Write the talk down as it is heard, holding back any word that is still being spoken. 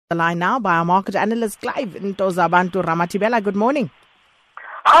The line now by our market analyst Clive Ntozabantu Ramatibela. Good morning.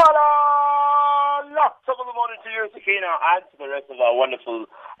 Hello! Top of the morning to you, Sakina, and to the rest of our wonderful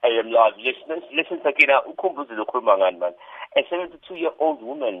AM Live listeners. Listen, Sakina, man. A 72-year-old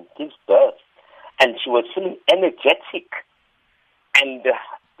woman gives birth, and she was feeling energetic, and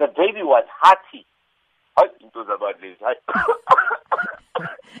the baby was hearty.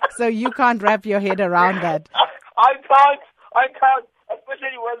 So you can't wrap your head around that. I can't,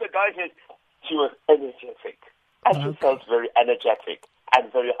 especially when the guy says she was energetic. And she felt very energetic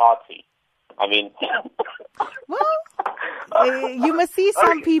and very hearty. I mean... Well, you must see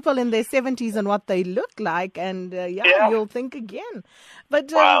some people in their 70s and what they look like, and you'll think again. But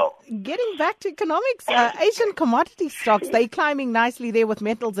getting back to economics, Asian commodity stocks, they're climbing nicely there with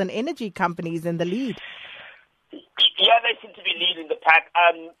metals and energy companies in the lead. Yeah, they seem to be leading the pack.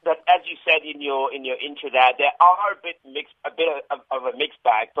 But as you said in your intro there are a bit of a mixed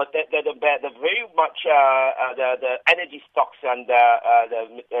bag. But they're very much the energy stocks and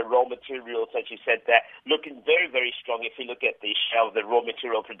the raw materials, as you said there, looking very, very strong. If you look at the share of the raw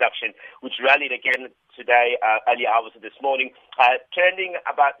material production, which rallied again today, early hours of this morning, turning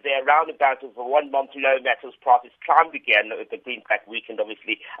about there around about of a 1 month low. Metals prices climbed again with the Greenback weekend.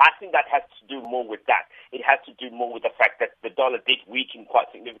 Obviously, I think that has to do more with that. It has to do more with the fact that the dollar did weaken quite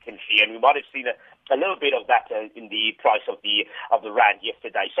significantly, and we might have seen a little bit of that in the price of the rand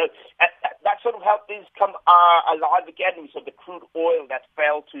yesterday. So that sort of helped things come alive again. We saw the crude oil that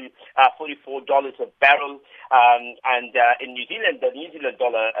fell to $44 a barrel, and in New Zealand, the New Zealand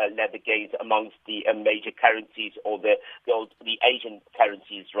dollar led the gains amongst the major currencies, or the Asian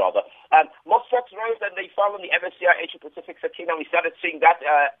currencies rather. Most stocks rose and they fell on the MSCI Asia Pacific. Sakina, we started seeing that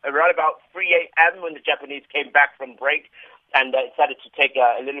around about 3 a.m. when the Japanese came back from break, and it started to take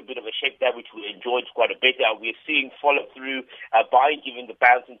a little bit of a shape there, which we enjoyed quite a bit. We're seeing follow-through buying, given the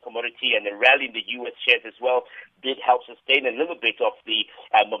bounce in commodity, and the rally in the U.S. shares as well did help sustain a little bit of the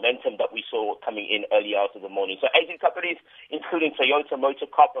momentum that we saw coming in early hours of the morning. So Asian companies, including Toyota Motor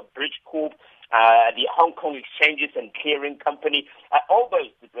Corp, Bridgecorp, the Hong Kong Exchanges and Clearing Company, all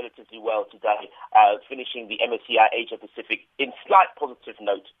those did relatively well today, finishing the MSCI Asia Pacific in slight positive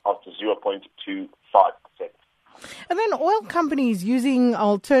note of 0.25%. And then oil companies using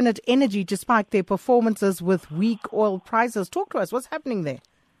alternate energy to spike their performances with weak oil prices. Talk to us. What's happening there?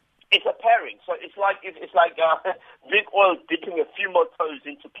 It's a pairing. So it's like big oil dipping a few more toes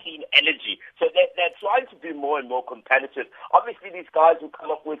into clean energy. So they're trying to be more and more competitive. Obviously, these guys who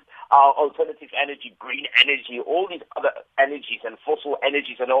come up with alternative energy, green energy, all these other energies and fossil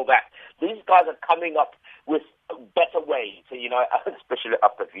energies and all that, these guys are coming up with better ways, especially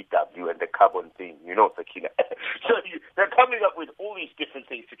after VW and the carbon thing, Sakina. So they're coming up with all these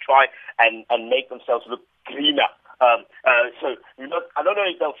different things to try and make themselves look greener. So I don't know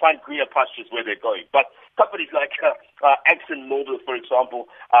if they'll find greener pastures where they're going, but companies like ExxonMobil, for example,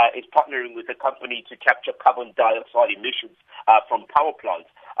 is partnering with a company to capture carbon dioxide emissions from power plants.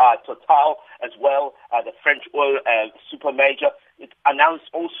 Total as well, the French oil super major, it announced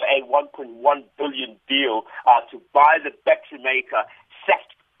also a 1.1 billion deal to buy the battery maker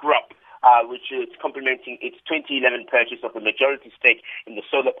Saft Group, which is complementing its 2011 purchase of the majority stake in the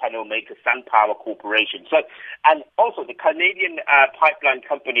solar panel maker SunPower Corporation. So, and also the Canadian pipeline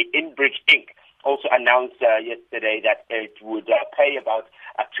company Enbridge Inc. also announced yesterday that it would pay about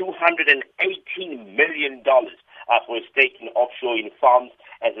 $218 million for a stake in offshore wind farms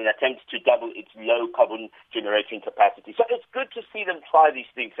as an attempt to double its low carbon generating capacity. So it's good to see them try these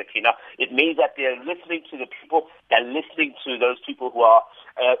things, Sakina. It means that they're listening to the people, they're listening to those people who are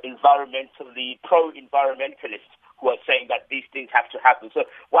environmentally pro-environmentalists, who are saying that these things have to happen. So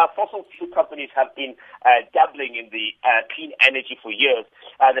while fossil fuel companies have been dabbling in the clean energy for years,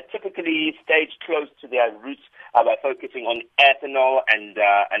 they typically stayed close to their roots by focusing on ethanol and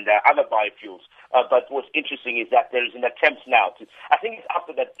other biofuels. But what's interesting is that there is an attempt now to, I think it's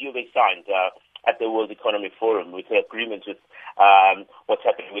after that deal they signed at the World Economic Forum with the agreement with what's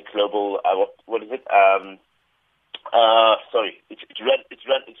happening with global, what is it? Sorry,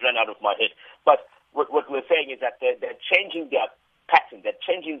 it's run out of my head. But what we're saying is that they're changing their pattern, they're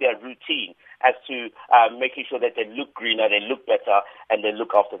changing their routine as to making sure that they look greener, they look better, and they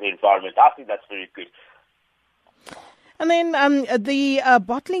look after the environment. I think that's very good. And then the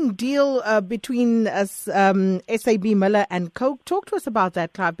bottling deal between SAB Miller and Coke. Talk to us about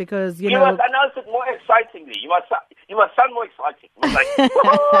that, Clive, because you know. You must announce it more excitingly. You must sound more exciting. Like,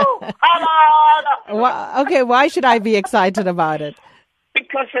 woohoo! Well, okay, why should I be excited about it?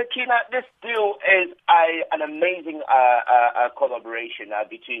 Because, Kina, this deal is an amazing collaboration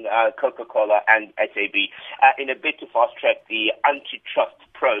between Coca-Cola and SAB in a bid to fast-track the antitrust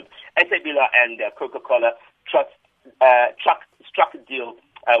probe, SABMiller and Coca-Cola struck a deal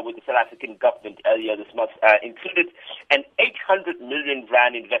with the South African government earlier this month, included an 800 million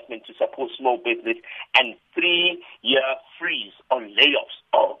rand investment to support small business and 3-year freeze on layoffs.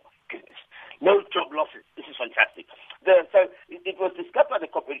 Oh, goodness. No job losses. This is fantastic. So it was discovered by the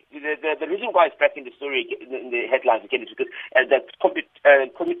reason why it's back in the story, in the headlines again, is because the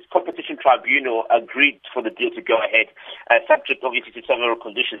Competition Tribunal agreed for the deal to go ahead, subject obviously to several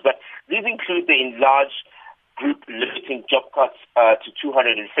conditions. But these include the enlarged group limiting job cuts to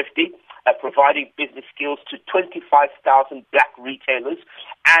 250, providing business skills to 25,000 black retailers,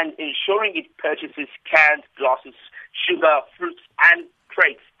 and ensuring it purchases canned glasses, sugar, fruits, and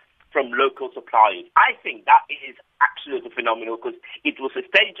crates from local suppliers. I think that is absolutely phenomenal because it will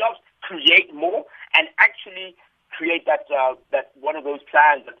sustain jobs, create more, and actually create that one of those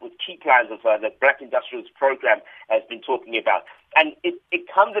plans, that was key plans of the Black Industrials Program has been talking about. And it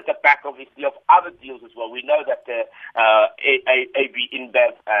comes at the back, obviously, of other deals as well. We know that the AB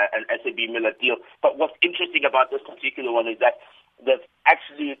InBev and SABMiller deal. But what's interesting about this particular one is that they've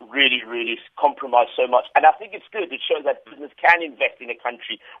actually really, really compromised so much. And I think it's good. It shows that business can invest in a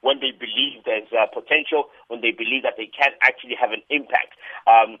country when they believe there's potential, when they believe that they can actually have an impact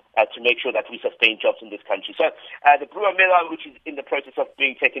to make sure that we sustain jobs in this country. So the Brewer Miller, which is in the process of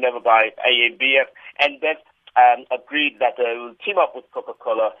being taken over by AMBF, and they've agreed that they will team up with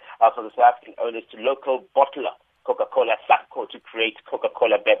Coca-Cola for the South African owners to local bottler Coca-Cola SAPCO to create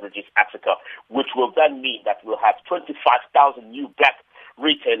Coca-Cola Beverages Africa, which will then mean that we'll have 25,000 new black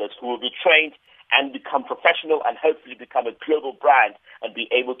retailers who will be trained and become professional and hopefully become a global brand and be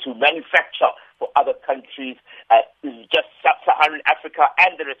able to manufacture for other countries, just sub-Saharan Africa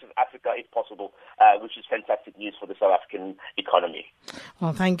and the rest of Africa if possible, which is fantastic news for the South African economy.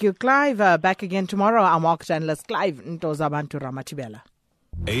 Well, thank you, Clive. Back again tomorrow. Our market analyst, Clive Ntozabantu Ramatibela.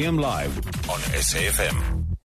 AM Live on SAFM.